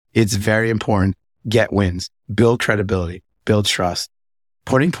It's very important. Get wins, build credibility, build trust.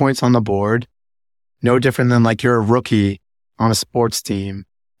 Putting points on the board, no different than like you're a rookie on a sports team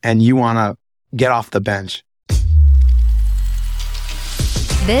and you want to get off the bench.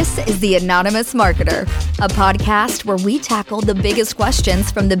 This is The Anonymous Marketer, a podcast where we tackle the biggest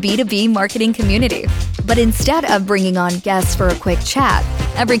questions from the B2B marketing community. But instead of bringing on guests for a quick chat,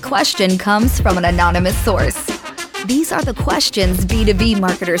 every question comes from an anonymous source. These are the questions B2B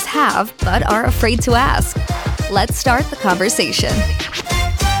marketers have but are afraid to ask. Let's start the conversation.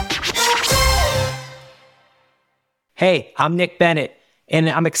 Hey, I'm Nick Bennett, and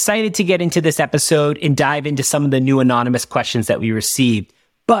I'm excited to get into this episode and dive into some of the new anonymous questions that we received.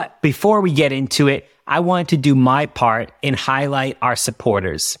 But before we get into it, I wanted to do my part and highlight our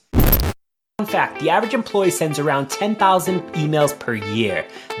supporters. Fun fact, the average employee sends around 10,000 emails per year.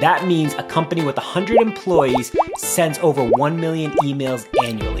 That means a company with 100 employees sends over 1 million emails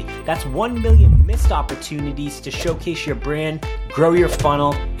annually. That's 1 million missed opportunities to showcase your brand, grow your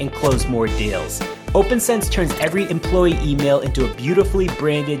funnel, and close more deals. OpenSense turns every employee email into a beautifully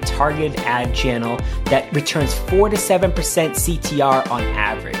branded targeted ad channel that returns 4 to 7% CTR on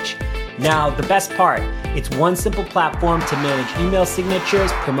average. Now, the best part, it's one simple platform to manage email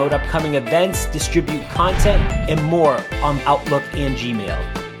signatures, promote upcoming events, distribute content, and more on Outlook and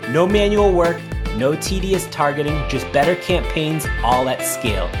Gmail. No manual work, no tedious targeting, just better campaigns all at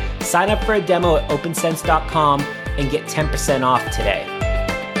scale. Sign up for a demo at opensense.com and get 10% off today.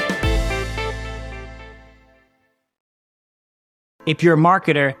 If you're a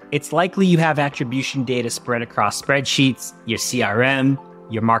marketer, it's likely you have attribution data spread across spreadsheets, your CRM,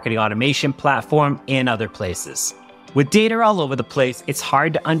 your marketing automation platform, and other places. With data all over the place, it's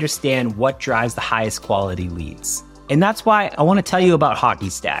hard to understand what drives the highest quality leads. And that's why I want to tell you about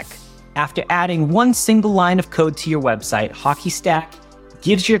HockeyStack. After adding one single line of code to your website, HockeyStack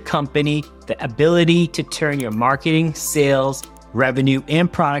gives your company the ability to turn your marketing, sales, revenue,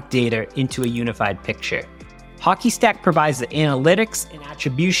 and product data into a unified picture. HockeyStack provides the analytics and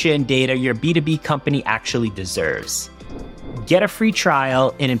attribution data your B2B company actually deserves. Get a free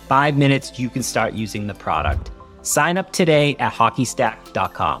trial, and in 5 minutes, you can start using the product. Sign up today at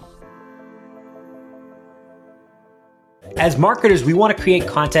hockeystack.com. As marketers, we want to create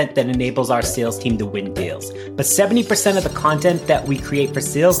content that enables our sales team to win deals. But 70% of the content that we create for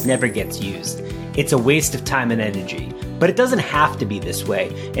sales never gets used. It's a waste of time and energy. But it doesn't have to be this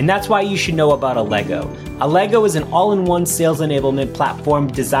way, and that's why you should know about Allego. Allego is an all-in-one sales enablement platform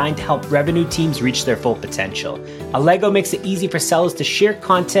designed to help revenue teams reach their full potential. Allego makes it easy for sellers to share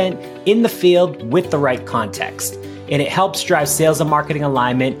content in the field with the right context. And it helps drive sales and marketing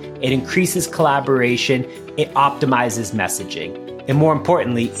alignment, it increases collaboration, it optimizes messaging. And more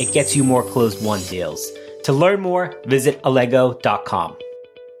importantly, it gets you more closed-won deals. To learn more, visit allego.com.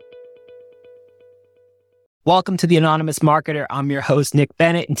 Welcome to The Anonymous Marketer. I'm your host, Nick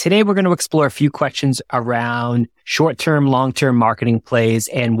Bennett, and today we're going to explore a few questions around short-term, long-term marketing plays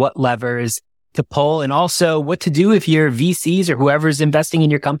and what levers to pull, and also what to do if your VCs or whoever's investing in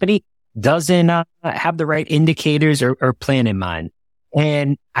your company doesn't have the right indicators or plan in mind.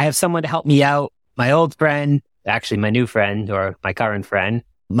 And I have someone to help me out, my old friend, actually my new friend or my current friend,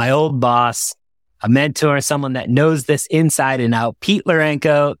 my old boss, a mentor, someone that knows this inside and out, Pete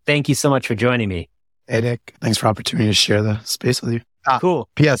Lorenko. Thank you so much for joining me. Hey, Nick. Thanks for the opportunity to share the space with you. Cool.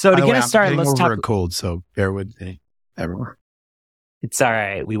 P.S. So to by the get way, us started, I'm let's getting over talk. a cold, so bear with me, everyone. It's all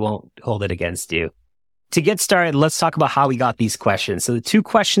right. We won't hold it against you. To get started, let's talk about how we got these questions. So the two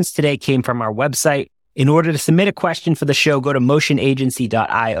questions today came from our website. In order to submit a question for the show, go to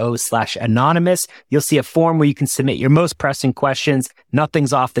motionagency.io/anonymous. You'll see a form where you can submit your most pressing questions.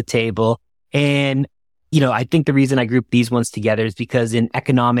 Nothing's off the table. And I think the reason I grouped these ones together is because in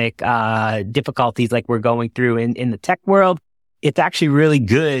economic difficulties like we're going through in the tech world, it's actually really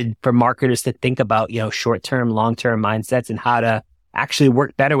good for marketers to think about, short-term, long-term mindsets and how to actually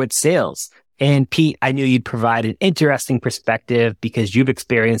work better with sales. And Pete, I knew you'd provide an interesting perspective because you've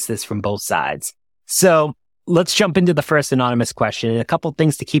experienced this from both sides. So let's jump into the first anonymous question. And a couple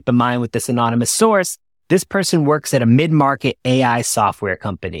things to keep in mind with this anonymous source. This person works at a mid-market AI software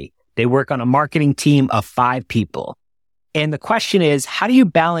company. They work on a marketing team of 5 people. And the question is, how do you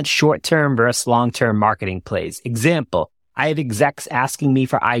balance short-term versus long-term marketing plays? Example, I have execs asking me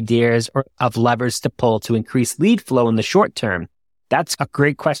for ideas of levers to pull to increase lead flow in the short term. That's a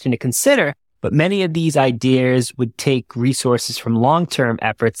great question to consider, but many of these ideas would take resources from long-term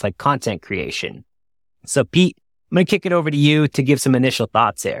efforts like content creation. So Pete, I'm going to kick it over to you to give some initial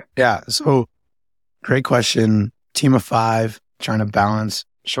thoughts here. Yeah. So great question. Team of 5, trying to balance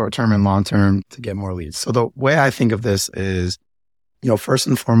short-term and long-term to get more leads. So the way I think of this is first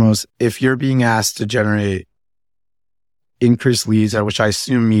and foremost, if you're being asked to generate increased leads, which I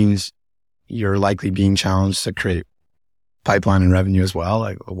assume means you're likely being challenged to create pipeline and revenue as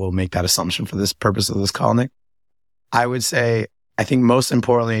well. We'll make that assumption for this purpose of this call, Nick. I would say, I think most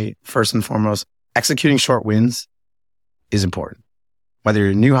importantly, first and foremost, executing short wins is important. Whether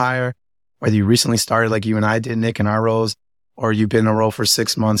you're a new hire, whether you recently started like you and I did, Nick, in our roles, or you've been in a role for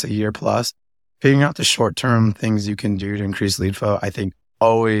 6 months, a year plus, figuring out the short-term things you can do to increase lead flow, I think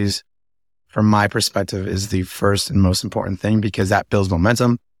always, from my perspective, is the first and most important thing, because that builds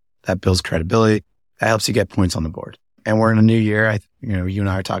momentum, that builds credibility, that helps you get points on the board. And we're in a new year. You and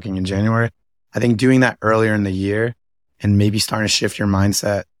I are talking in January. I think doing that earlier in the year and maybe starting to shift your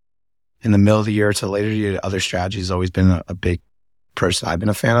mindset in the middle of the year to later year to other strategies has always been a big approach that I've been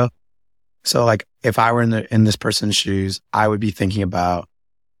a fan of. So like if I were in this person's shoes, I would be thinking about,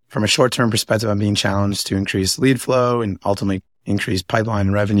 from a short-term perspective, I'm being challenged to increase lead flow and ultimately increase pipeline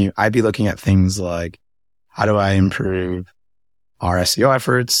and revenue. I'd be looking at things like, how do I improve our SEO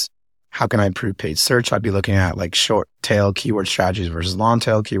efforts? How can I improve paid search? I'd be looking at like short tail keyword strategies versus long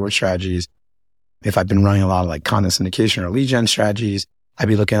tail keyword strategies. If I've been running a lot of like content syndication or lead gen strategies, I'd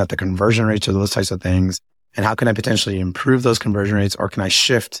be looking at the conversion rates of those types of things. And how can I potentially improve those conversion rates? Or can I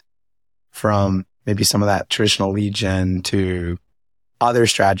shift from maybe some of that traditional lead gen to other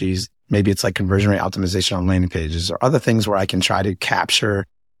strategies? Maybe it's like conversion rate optimization on landing pages or other things where I can try to capture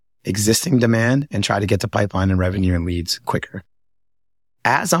existing demand and try to get to pipeline and revenue and leads quicker.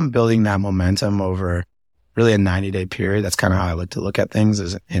 As I'm building that momentum over really a 90-day period, that's kind of how I like to look at things,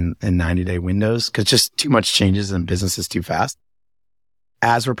 is in 90-day windows, because just too much changes in business is too fast.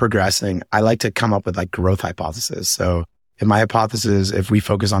 As we're progressing, I like to come up with like growth hypotheses. So in my hypothesis, if we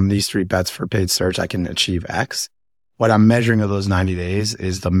focus on these 3 bets for paid search, I can achieve X. What I'm measuring of those 90 days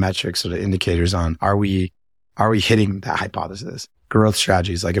is the metrics or the indicators on, are we hitting that hypothesis? Growth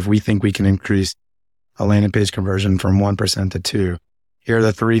strategies. Like if we think we can increase a landing page conversion from 1% to 2%, here are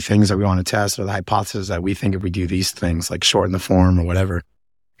the 3 things that we want to test, or the hypothesis that we think if we do these things, like shorten the form or whatever,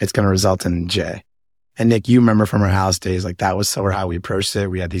 it's going to result in J. And Nick, you remember from our house days, like that was sort of how we approached it.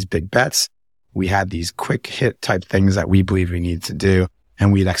 We had these big bets. We had these quick hit type things that we believe we need to do,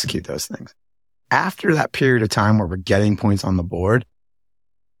 and we'd execute those things. After that period of time where we're getting points on the board,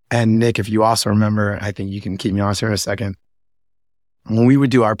 and Nick, if you also remember, I think you can keep me honest here in a second. When we would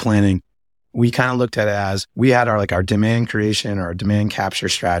do our planning, we kind of looked at it as we had our demand creation or our demand capture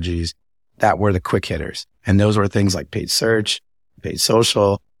strategies that were the quick hitters. And those were things like paid search, paid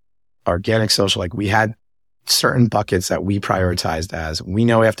social, organic social. Like we had certain buckets that we prioritized as, we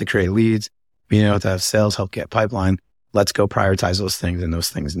know we have to create leads. We know to have sales help get pipeline. Let's go prioritize those things and those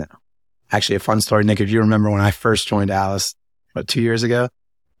things now. Actually, a fun story, Nick, if you remember when I first joined Alice, 2 years ago,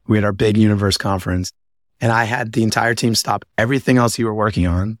 we had our big universe conference. And I had the entire team stop everything else you were working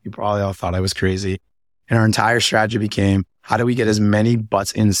on. You probably all thought I was crazy. And our entire strategy became, how do we get as many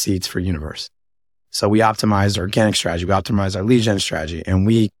butts in seats for universe? So we optimized our organic strategy. We optimized our lead gen strategy, and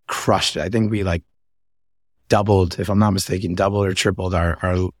we crushed it. I think we doubled, if I'm not mistaken, doubled or tripled our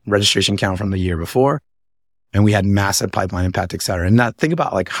registration count from the year before. And we had massive pipeline impact, et cetera. And now think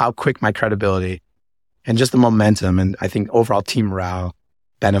about how quick my credibility and just the momentum, and I think overall team morale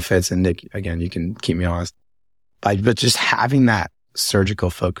benefits. And Nick, again, you can keep me honest, but just having that surgical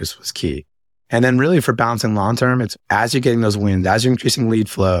focus was key. And then really for balancing long-term, it's as you're getting those wins, as you're increasing lead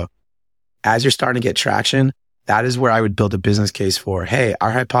flow, as you're starting to get traction, that is where I would build a business case for, hey,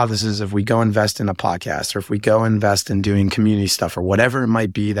 our hypothesis, if we go invest in a podcast, or if we go invest in doing community stuff, or whatever it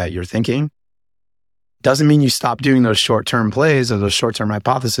might be that you're thinking, doesn't mean you stop doing those short-term plays or those short-term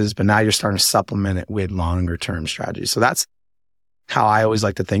hypotheses, but now you're starting to supplement it with longer-term strategies. So that's how I always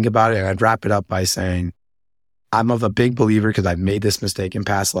like to think about it. And I'd wrap it up by saying, I'm of a big believer, because I've made this mistake in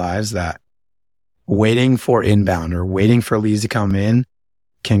past lives, that waiting for inbound or waiting for leads to come in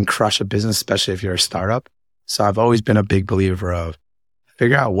can crush a business, especially if you're a startup. So I've always been a big believer of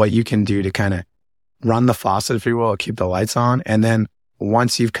figure out what you can do to kind of run the faucet, if you will, or keep the lights on. And then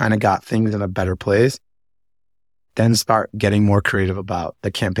once you've kind of got things in a better place, then start getting more creative about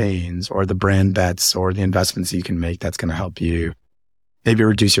the campaigns or the brand bets or the investments you can make that's going to help you maybe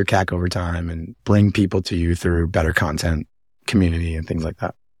reduce your CAC over time and bring people to you through better content, community, and things like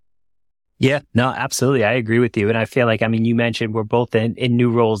that. Yeah, no, absolutely. I agree with you. And I feel like, you mentioned we're both in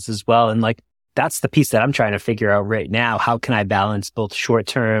new roles as well. And that's the piece that I'm trying to figure out right now. How can I balance both short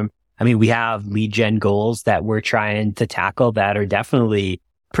term? We have lead gen goals that we're trying to tackle that are definitely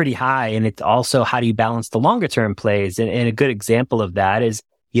pretty high. And it's also, how do you balance the longer term plays? And a good example of that is,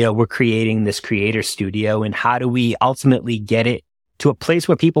 we're creating this creator studio, and how do we ultimately get it to a place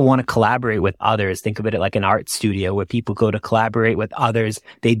where people want to collaborate with others. Think of it like an art studio where people go to collaborate with others.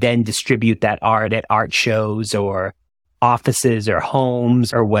 They then distribute that art at art shows or offices or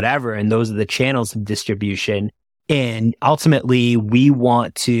homes or whatever. And those are the channels of distribution. And ultimately, we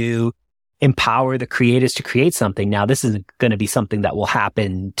want to empower the creators to create something. Now, this isn't going to be something that will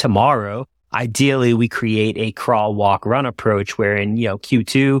happen tomorrow. Ideally, we create a crawl, walk, run approach where in,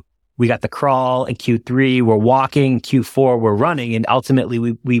 Q2, we got the crawl, in Q3, we're walking, Q4, we're running, and ultimately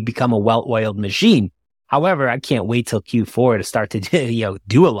we become a well-oiled machine. However, I can't wait till Q4 to start to,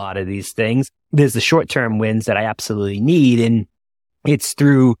 do a lot of these things. There's the short-term wins that I absolutely need. And it's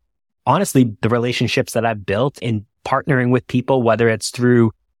through, honestly, the relationships that I've built in partnering with people, whether it's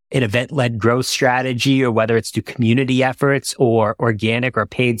through an event-led growth strategy or whether it's through community efforts or organic or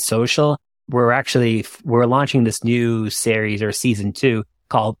paid social. We're launching this new series or season 2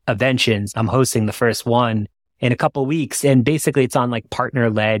 called Eventions. I'm hosting the first one in a couple of weeks. And basically it's on like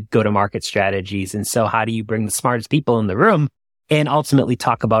partner-led go-to-market strategies. And so how do you bring the smartest people in the room and ultimately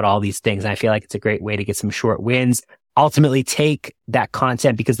talk about all these things? And I feel like it's a great way to get some short wins. Ultimately take that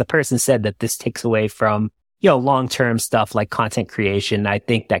content, because the person said that this takes away from, long-term stuff like content creation. I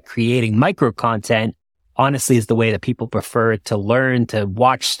think that creating micro content honestly is the way that people prefer to learn, to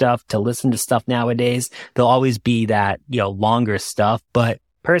watch stuff, to listen to stuff nowadays. There'll always be that, longer stuff. But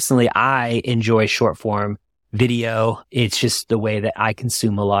personally, I enjoy short form video. It's just the way that I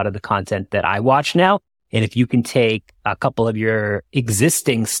consume a lot of the content that I watch now. And if you can take a couple of your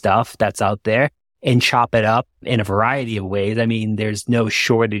existing stuff that's out there and chop it up in a variety of ways, I mean, there's no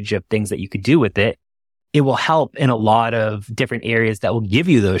shortage of things that you could do with it. It will help in a lot of different areas that will give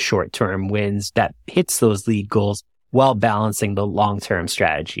you those short-term wins that hits those lead goals while balancing the long-term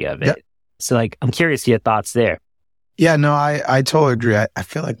strategy of it. Yep. So I'm curious to your thoughts there. Yeah, no, I totally agree. I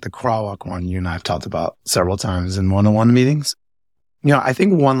feel like the crawl walk one you and I have talked about several times in one-on-one meetings. I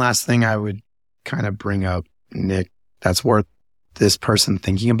think one last thing I would kind of bring up, Nick, that's worth this person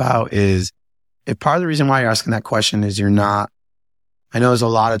thinking about is if part of the reason why you're asking that question is I know there's a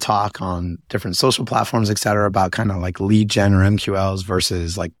lot of talk on different social platforms, et cetera, about kind of like lead gen or MQLs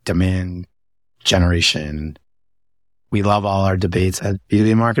versus like demand generation. We love all our debates as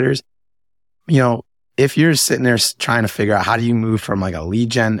B2B marketers. If you're sitting there trying to figure out how do you move from like a lead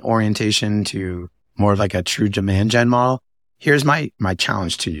gen orientation to more of like a true demand gen model, here's my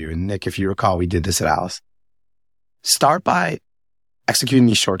challenge to you. And Nick, if you recall, we did this at Alice. Start by executing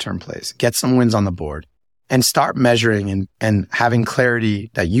these short-term plays, get some wins on the board, and start measuring and having clarity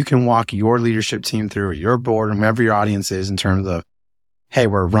that you can walk your leadership team through, your board, and whoever your audience is in terms of, hey,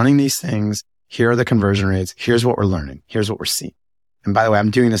 we're running these things. Here are the conversion rates. Here's what we're learning. Here's what we're seeing. And by the way,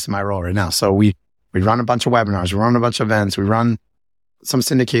 I'm doing this in my role right now. So we run a bunch of webinars. We run a bunch of events. We run some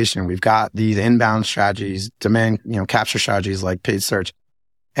syndication. We've got these inbound strategies, demand, capture strategies like paid search.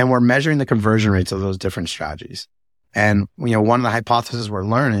 And we're measuring the conversion rates of those different strategies. And, one of the hypotheses we're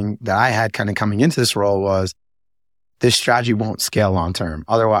learning that I had kind of coming into this role was this strategy won't scale long term.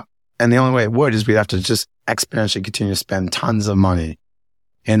 Otherwise, and the only way it would is we'd have to just exponentially continue to spend tons of money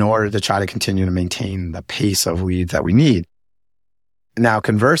in order to try to continue to maintain the pace of leads that we need. Now,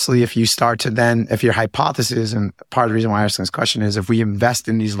 conversely, if you start to then, if your hypothesis, and part of the reason why I'm asking this question is if we invest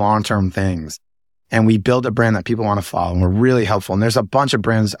in these long-term things and we build a brand that people want to follow and we're really helpful, and there's a bunch of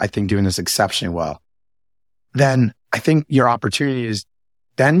brands, I think, doing this exceptionally well, then I think your opportunity is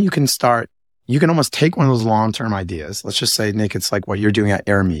then you can almost take one of those long-term ideas. Let's just say, Nick, it's like what you're doing at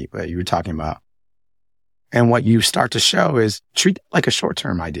AirMeet that you were talking about. And what you start to show is treat it like a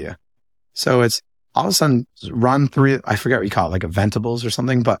short-term idea. So it's all of a sudden run 3, I forget what you call it, like eventables or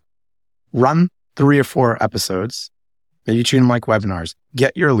something, but run 3 or 4 episodes. Maybe treat them like webinars.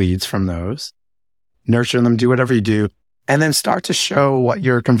 Get your leads from those, nurture them, do whatever you do, and then start to show what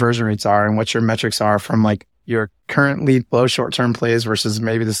your conversion rates are and what your metrics are from like your current lead flow short-term plays versus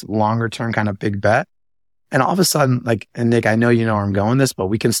maybe this longer-term kind of big bet. And all of a sudden, and Nick, I know you know where I'm going with this, but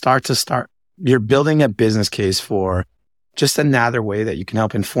we can you're building a business case for just another way that you can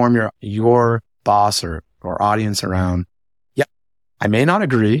help inform your boss or audience around, I may not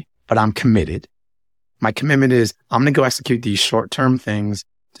agree, but I'm committed. My commitment is I'm going to go execute these short-term things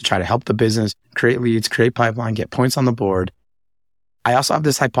to try to help the business, create leads, create pipeline, get points on the board. I also have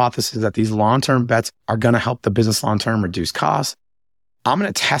this hypothesis that these long-term bets are going to help the business long-term reduce costs. I'm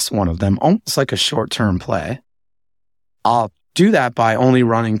going to test one of them almost like a short-term play. I'll do that by only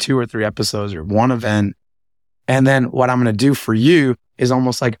running 2 or 3 episodes or one event. And then what I'm going to do for you is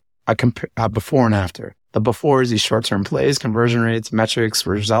almost like a before and after. The before is these short-term plays, conversion rates, metrics,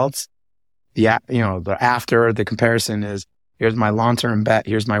 results. The after, the comparison is here's my long-term bet.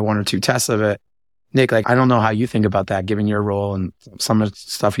 Here's my 1 or 2 tests of it. Nick, like, I don't know how you think about that, given your role and some of the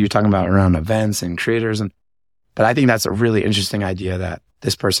stuff you're talking about around events and creators. But I think that's a really interesting idea that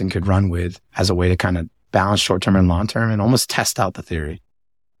this person could run with as a way to kind of balance short-term and long-term and almost test out the theory.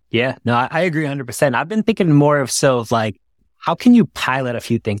 Yeah, no, I agree 100%. I've been thinking more of like, how can you pilot a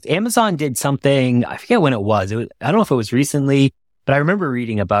few things? Amazon did something, I forget when it was. I don't know if it was recently, but I remember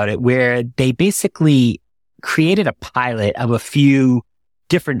reading about it where they basically created a pilot of a few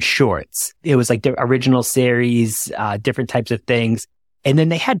different shorts. It was like the original series, different types of things. And then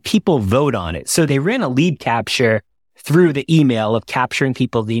they had people vote on it. So they ran a lead capture through the email of capturing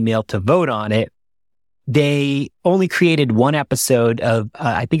people's email to vote on it. They only created one episode of,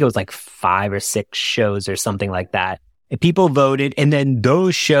 I think it was like 5 or 6 shows or something like that. And people voted. And then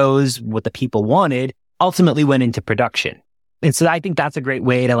those shows, what the people wanted, ultimately went into production. And so I think that's a great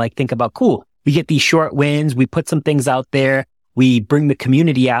way to like think about, cool, we get these short wins. We put some things out there. We bring the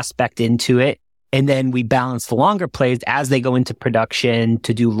community aspect into it. And then we balance the longer plays as they go into production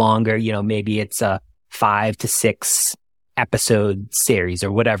to do longer, maybe it's a 5 to 6 episode series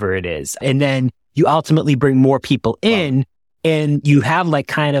or whatever it is. And then you ultimately bring more people in and you have like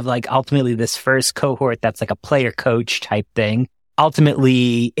kind of like ultimately this first cohort that's like a player coach type thing,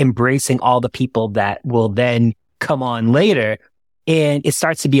 ultimately embracing all the people that will then come on later. And it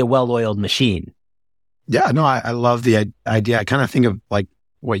starts to be a well-oiled machine. Yeah, no, I love the idea. I kind of think of like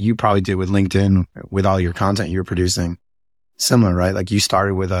what you probably did with LinkedIn with all your content you were producing. Similar, right? Like you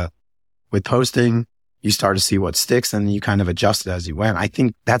started with posting, you start to see what sticks and you kind of adjusted as you went. I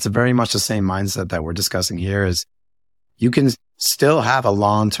think that's very much the same mindset that we're discussing here is you can still have a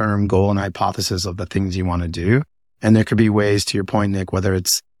long-term goal and hypothesis of the things you want to do. And there could be ways, to your point, Nick, whether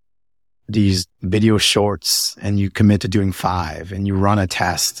it's these video shorts and you commit to doing 5 and you run a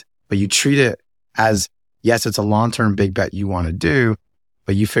test, but you treat it as, yes, it's a long-term big bet you want to do,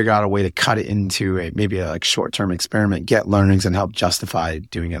 but you figure out a way to cut it into maybe a like short-term experiment, get learnings and help justify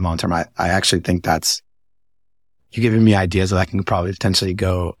doing it long-term. I actually think you're giving me ideas that I can probably potentially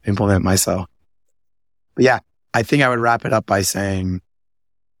go implement myself. But yeah, I think I would wrap it up by saying,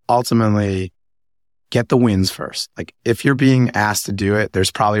 ultimately, get the wins first. Like if you're being asked to do it,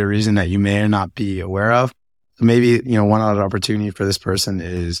 there's probably a reason that you may not be aware of. So maybe, one other opportunity for this person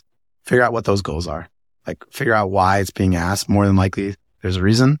is figure out what those goals are. Like figure out why it's being asked. More than likely, there's a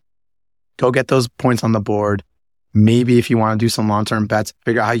reason. Go get those points on the board. Maybe if you want to do some long-term bets,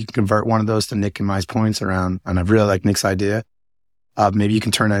 figure out how you can convert one of those to Nick and my points around. And I really like Nick's idea of maybe you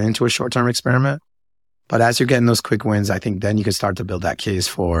can turn that into a short-term experiment. But as you're getting those quick wins, I think then you can start to build that case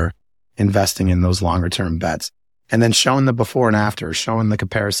for investing in those longer-term bets. And then showing the before and after, showing the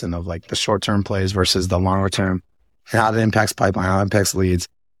comparison of like the short-term plays versus the longer-term and how it impacts pipeline, how it impacts leads.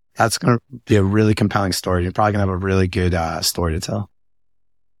 That's going to be a really compelling story. You're probably going to have a really good story to tell.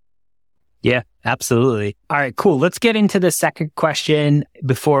 Yeah, absolutely. All right, cool. Let's get into the second question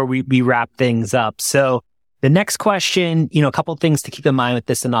before we wrap things up. So the next question, a couple of things to keep in mind with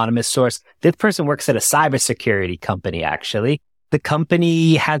this anonymous source. This person works at a cybersecurity company, actually. The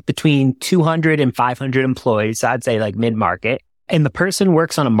company has between 200 and 500 employees. So I'd say like mid-market. And the person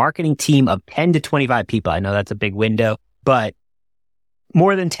works on a marketing team of 10 to 25 people. I know that's a big window, but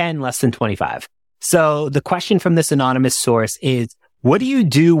more than 10, less than 25. So the question from this anonymous source is, what do you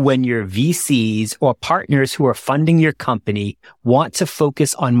do when your VCs or partners who are funding your company want to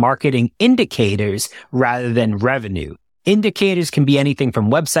focus on marketing indicators rather than revenue? Indicators can be anything from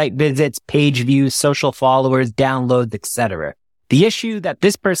website visits, page views, social followers, downloads, etc. The issue that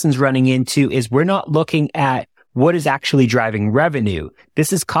this person's running into is we're not looking at what is actually driving revenue.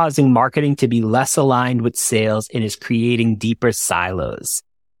 This is causing marketing to be less aligned with sales and is creating deeper silos.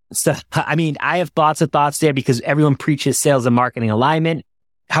 So, I mean, I have lots of thoughts there because everyone preaches sales and marketing alignment.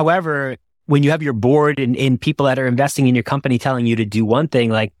 However, when you have your board and people that are investing in your company telling you to do one thing,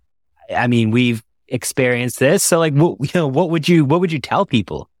 like, I mean, we've experienced this. So like, what would you tell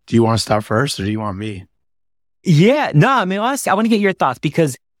people? Do you want to start first or do you want me? Yeah, no, I mean, honestly, I want to get your thoughts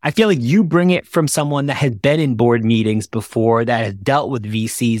because I feel like you bring it from someone that has been in board meetings before, that has dealt with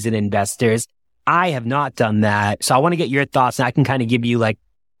VCs and investors. I have not done that. So I want to get your thoughts and I can kind of give you like,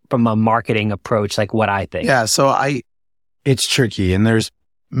 from a marketing approach, like what I think. Yeah. So it's tricky and there's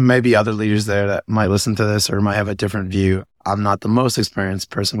maybe other leaders there that might listen to this or might have a different view. I'm not the most experienced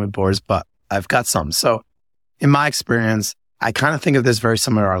person with boards, but I've got some. So in my experience, I kind of think of this very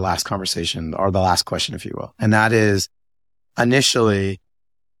similar to our last conversation or the last question, if you will. And that is initially,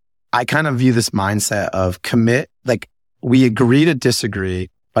 I kind of view this mindset of commit, like we agree to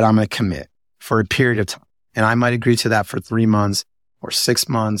disagree, but I'm going to commit for a period of time. And I might agree to that for 3 months or 6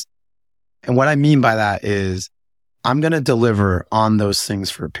 months. And what I mean by that is I'm going to deliver on those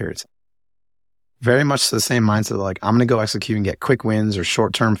things for a period of time. very much the same mindset of like, I'm going to go execute and get quick wins or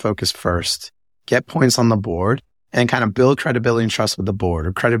short-term focus first, get points on the board and kind of build credibility and trust with the board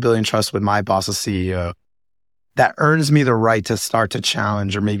or credibility and trust with my boss, the CEO. That earns me the right to start to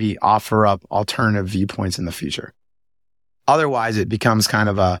challenge or maybe offer up alternative viewpoints in the future. Otherwise, it becomes kind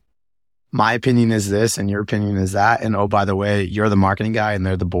of my opinion is this and your opinion is that. And oh, by the way, you're the marketing guy and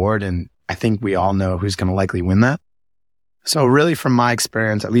they're the board. And I think we all know who's going to likely win that. So really from my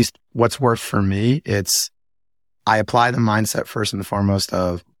experience, at least what's worked for me, I apply the mindset first and foremost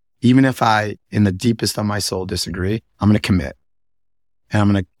of even if I, in the deepest of my soul, disagree, I'm going to commit and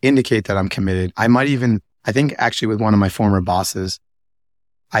I'm going to indicate that I'm committed. I think actually with one of my former bosses,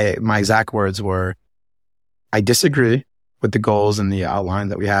 my exact words were, I disagree with the goals and the outline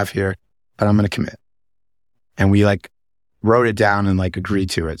that we have here, but I'm going to commit. And we wrote it down and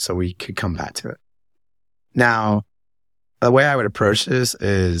agreed to it so we could come back to it. Now, the way I would approach this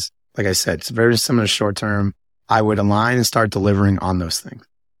is, like I said, it's very similar to short term. I would align and start delivering on those things.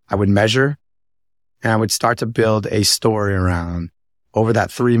 I would measure and I would start to build a story around over that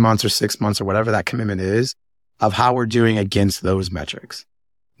 3 months or 6 months or whatever that commitment is of how we're doing against those metrics.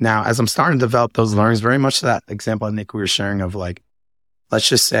 Now, as I'm starting to develop those learnings, very much to that example, Nick, we were sharing of let's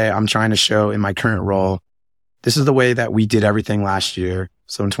just say I'm trying to show in my current role, this is the way that we did everything last year.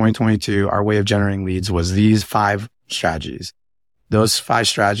 So in 2022, our way of generating leads was these 5 strategies. Those 5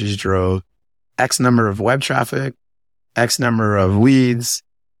 strategies drove X number of web traffic, X number of leads,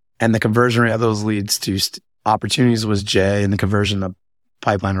 and the conversion rate of those leads to opportunities was J, and the conversion of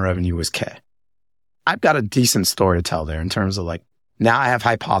pipeline revenue was K. I've got a decent story to tell there in terms of now I have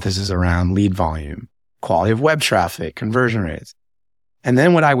hypotheses around lead volume, quality of web traffic, conversion rates. And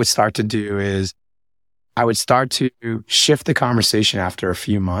then what I would start to do is I would start to shift the conversation after a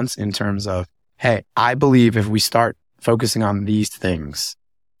few months in terms of, hey, I believe if we start focusing on these things,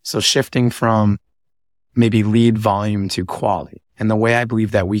 so shifting from maybe lead volume to quality. And the way I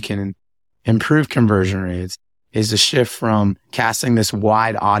believe that we can improve conversion rates is to shift from casting this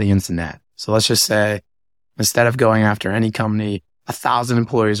wide audience net. So let's just say, instead of going after any company, 1,000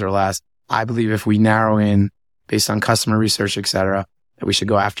 employees or less, I believe if we narrow in based on customer research, et cetera, that we should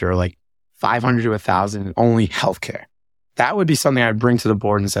go after 500 to 1,000 only healthcare. That would be something I'd bring to the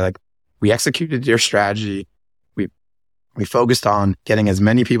board and say, we executed your strategy. We focused on getting as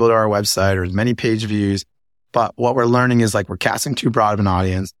many people to our website or as many page views. But what we're learning is we're casting too broad of an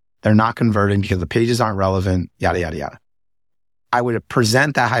audience. They're not converting because the pages aren't relevant, yada, yada, yada. I would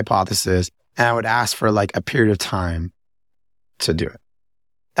present that hypothesis and I would ask for a period of time to do it.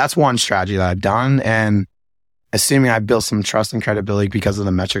 That's one strategy that I've done. And assuming I built some trust and credibility because of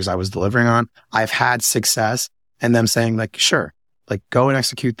the metrics I was delivering on, I've had success and them saying sure, go and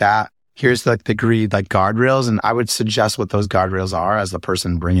execute that. Here's the agreed guardrails. And I would suggest what those guardrails are as the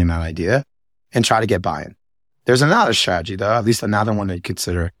person bringing that idea and try to get buy-in. There's another strategy though, at least another one to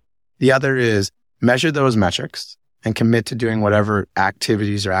consider. The other is measure those metrics and commit to doing whatever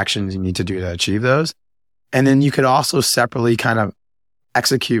activities or actions you need to do to achieve those. And then you could also separately kind of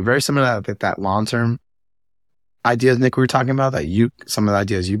execute very similar to that long-term ideas, Nick, we were talking about some of the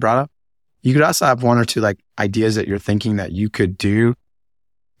ideas you brought up. You could also have one or two ideas that you're thinking that you could do.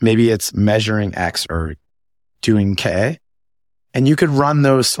 Maybe it's measuring X or doing K. And you could run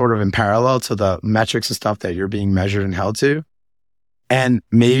those sort of in parallel to the metrics and stuff that you're being measured and held to. And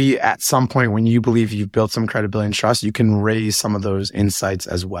maybe at some point when you believe you've built some credibility and trust, you can raise some of those insights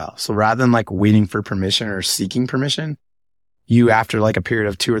as well. So rather than waiting for permission or seeking permission, you after a period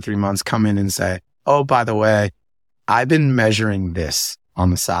of 2 or 3 months come in and say, oh, by the way, I've been measuring this on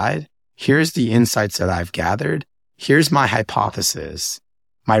the side. Here's the insights that I've gathered. Here's my hypothesis.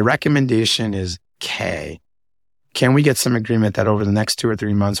 My recommendation is K. Can we get some agreement that over the next 2 or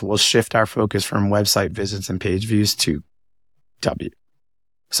 3 months, we'll shift our focus from website visits and page views to W?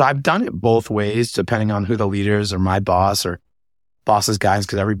 So I've done it both ways, depending on who the leaders or my boss or boss's guidance,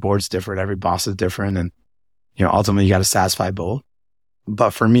 because every board's different, every boss is different. And, ultimately you got to satisfy both.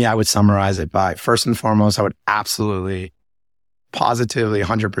 But for me, I would summarize it by first and foremost, I would absolutely, positively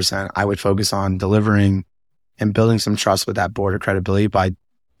 100%, I would focus on delivering and building some trust with that board or credibility by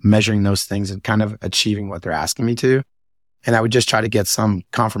measuring those things and kind of achieving what they're asking me to. And I would just try to get some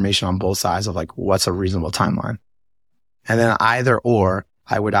confirmation on both sides of what's a reasonable timeline. And then I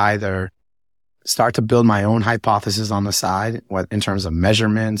would either start to build my own hypothesis on the side, in terms of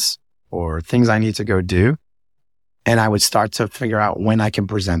measurements or things I need to go do. And I would start to figure out when I can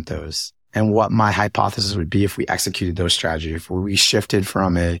present those and what my hypothesis would be if we executed those strategies, if we shifted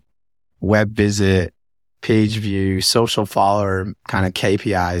from a web visit, page view, social follower kind of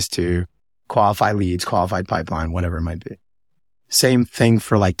KPIs to qualified leads, qualified pipeline, whatever it might be. Same thing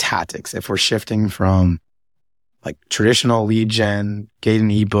for like tactics. If we're shifting from like traditional lead gen, gate an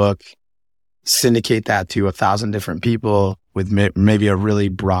ebook, syndicate that to 1,000 different people with maybe a really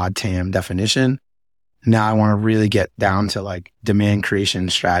broad TAM definition. Now I want to really get down to like demand creation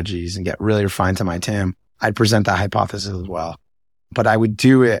strategies and get really refined to my TAM. I'd present that hypothesis as well, but I would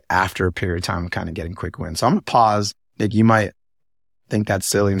do it after a period of time of kind of getting quick wins. So I'm going to pause. Nick, you might think that's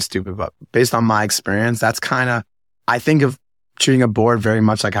silly and stupid, but based on my experience, that's kind of, I think of treating a board very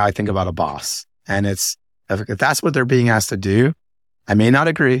much like how I think about a boss. And if that's what they're being asked to do, I may not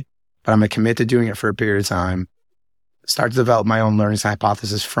agree, but I'm going to commit to doing it for a period of time, start to develop my own learning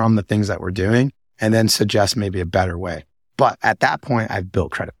hypothesis from the things that we're doing, and then suggest maybe a better way. But at that point, I've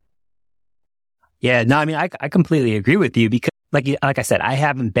built credit. Yeah, no, I mean, I completely agree with you because like I said, I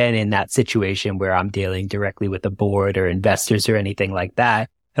haven't been in that situation where I'm dealing directly with a board or investors or anything like that,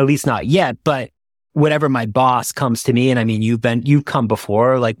 at least not yet. But whenever my boss comes to me, and I mean, you've come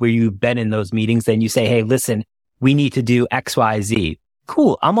before, like where you've been in those meetings, then you say, hey, listen, we need to do X, Y, Z.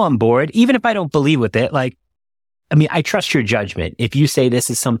 Cool. I'm on board. Even if I don't believe with it, like, I mean, I trust your judgment. If you say this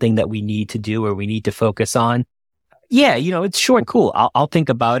is something that we need to do or we need to focus on, yeah, it's short and cool. I'll think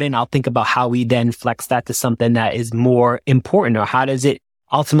about it and I'll think about how we then flex that to something that is more important, or how does it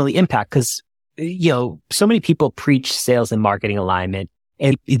ultimately impact? Because, so many people preach sales and marketing alignment,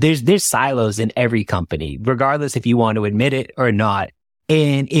 and there's silos in every company, regardless if you want to admit it or not.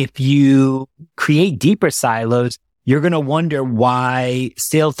 And if you create deeper silos, you're going to wonder why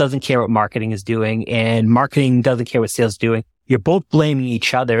sales doesn't care what marketing is doing and marketing doesn't care what sales is doing. You're both blaming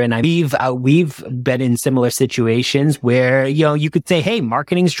each other. And we've been in similar situations where, you could say, hey,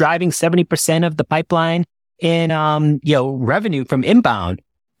 marketing's driving 70% of the pipeline in, revenue from inbound.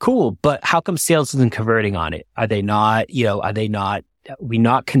 Cool. But how come sales isn't converting on it? Are we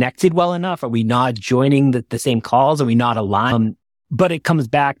not connected well enough? Are we not joining the same calls? Are we not aligned? But it comes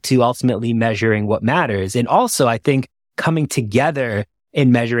back to ultimately measuring what matters. And also, I think coming together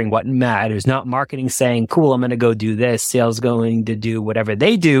in measuring what matters, not marketing saying, cool, I'm going to go do this, sales going to do whatever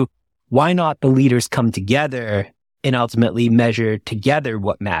they do. Why not the leaders come together and ultimately measure together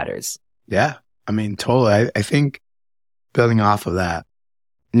what matters? Yeah. I mean, totally. I think building off of that,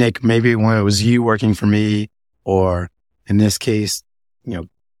 Nick, maybe when it was you working for me, or in this case,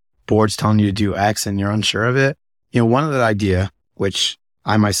 boards telling you to do X and you're unsure of it. One of the idea, which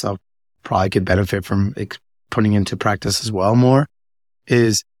I myself probably could benefit from putting into practice as well more,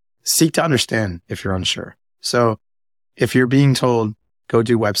 is seek to understand if you're unsure. So if you're being told, go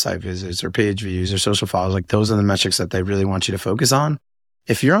do website visits or page views or social follows, like those are the metrics that they really want you to focus on.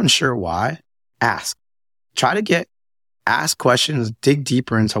 If you're unsure why, ask. Ask questions, dig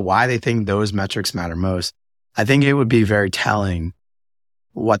deeper into why they think those metrics matter most. I think it would be very telling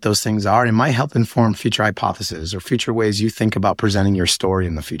what those things are. It might help inform future hypotheses or future ways you think about presenting your story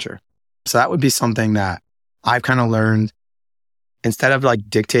in the future. So that would be something that I've kind of learned. Instead of like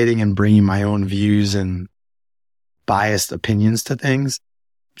dictating and bringing my own views and biased opinions to things,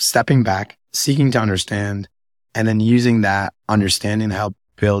 stepping back, seeking to understand, and then using that understanding to help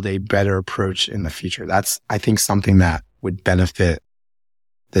build a better approach in the future. That's, I think, something that would benefit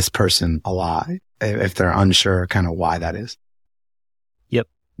this person a lot if they're unsure kind of why that is. Yep.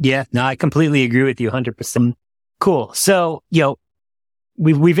 Yeah. No, I completely agree with you 100%. Cool. So,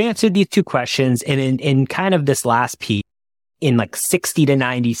 we've answered these two questions, and in kind of this last piece, in like 60 to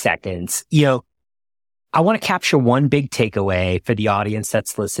 90 seconds, I want to capture one big takeaway for the audience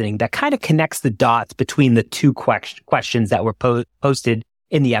that's listening that kind of connects the dots between the two questions that were posted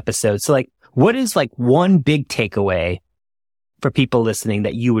in the episode. So like, what is like one big takeaway for people listening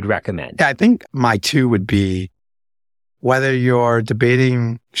that you would recommend? Yeah, I think my two would be, whether you're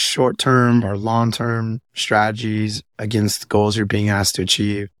debating short-term or long-term strategies against goals you're being asked to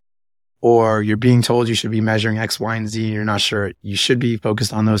achieve, or you're being told you should be measuring X, Y, and Z, you're not sure, you should be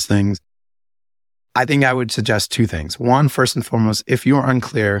focused on those things. I think I would suggest two things. One, first and foremost, if you're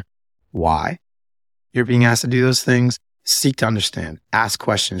unclear why you're being asked to do those things, seek to understand, ask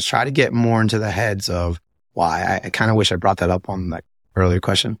questions, try to get more into the heads of why. I kind of wish I brought that up on that earlier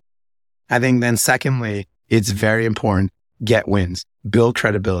question. I think then secondly, it's very important, get wins, build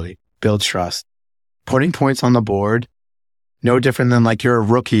credibility, build trust. Putting points on the board, no different than like you're a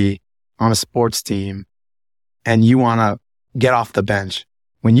rookie on a sports team and you want to get off the bench.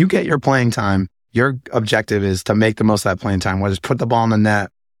 When you get your playing time, your objective is to make the most of that playing time, whether it's put the ball in the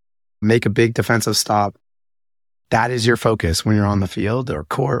net, make a big defensive stop. That is your focus when you're on the field or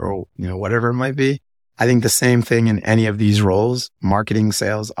court or, whatever it might be. I think the same thing in any of these roles, marketing,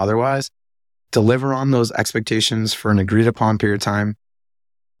 sales, otherwise, deliver on those expectations for an agreed upon period of time.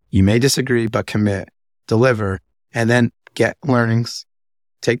 You may disagree, but commit, deliver, and then get learnings,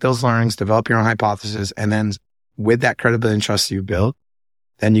 take those learnings, develop your own hypothesis, and then with that credibility and trust you build,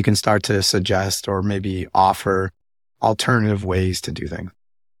 then you can start to suggest or maybe offer alternative ways to do things.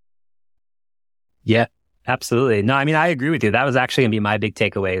 Yeah, absolutely. No, I mean, I agree with you. That was actually going to be my big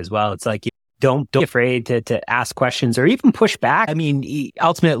takeaway as well. It's like, don't be afraid to ask questions or even push back. I mean,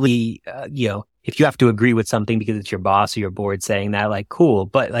 ultimately, if you have to agree with something because it's your boss or your board saying that, like, cool.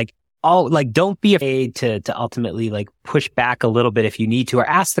 But don't be afraid to ultimately like push back a little bit if you need to, or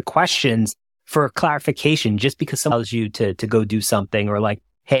ask the questions for clarification just because someone tells you to go do something, or like,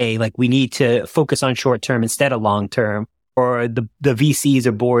 hey, like we need to focus on short term instead of long term, or the VCs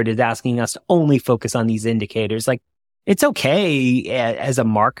or board is asking us to only focus on these indicators. Like, it's okay as a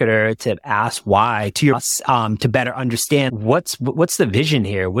marketer to ask why to better understand what's the vision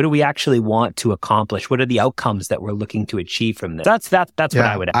here. What do we actually want to accomplish? What are the outcomes that we're looking to achieve from this? That's what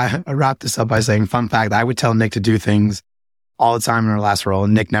I would ask. I wrap this up by saying, fun fact, I would tell Nick to do things all the time in our last role,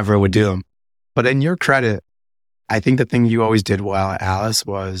 and Nick never would do them. But in your credit, I think the thing you always did well at Alice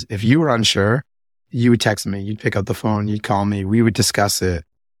was if you were unsure, you would text me, you'd pick up the phone, you'd call me, we would discuss it.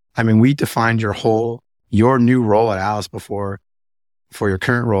 I mean, we defined your new role at Alice before your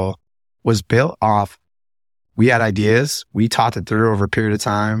current role was built off. We had ideas. We talked it through over a period of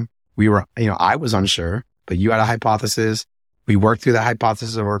time. We were, I was unsure, but you had a hypothesis. We worked through that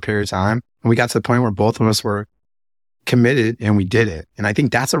hypothesis over a period of time. And we got to the point where both of us were committed and we did it. And I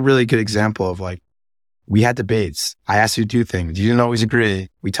think that's a really good example of like, we had debates. I asked you to do things. You didn't always agree.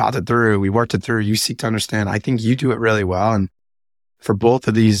 We talked it through. We worked it through. You seek to understand. I think you do it really well. And for both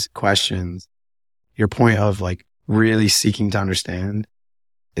of these questions, your point of like really seeking to understand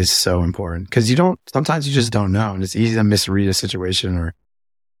is so important, because sometimes you just don't know, and it's easy to misread a situation, or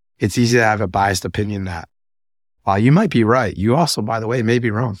it's easy to have a biased opinion that while you might be right, you also, by the way, may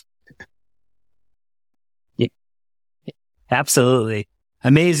be wrong. Yeah, absolutely.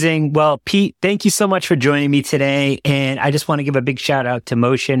 Amazing. Well, Pete, thank you so much for joining me today. And I just want to give a big shout out to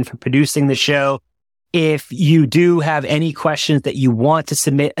Motion for producing the show. If you do have any questions that you want to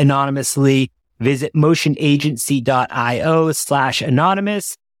submit anonymously, visit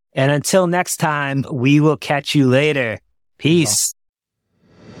motionagency.io/anonymous. And until next time, we will catch you later. Peace.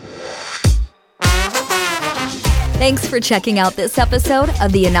 Thanks for checking out this episode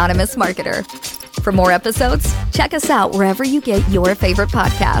of The Anonymous Marketer. For more episodes, check us out wherever you get your favorite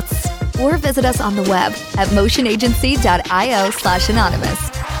podcasts, or visit us on the web at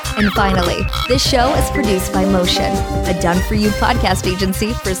motionagency.io/anonymous. And finally, this show is produced by Motion, a done-for-you podcast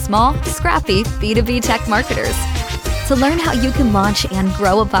agency for small, scrappy B2B tech marketers. To learn how you can launch and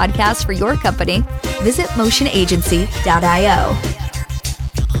grow a podcast for your company, visit motionagency.io.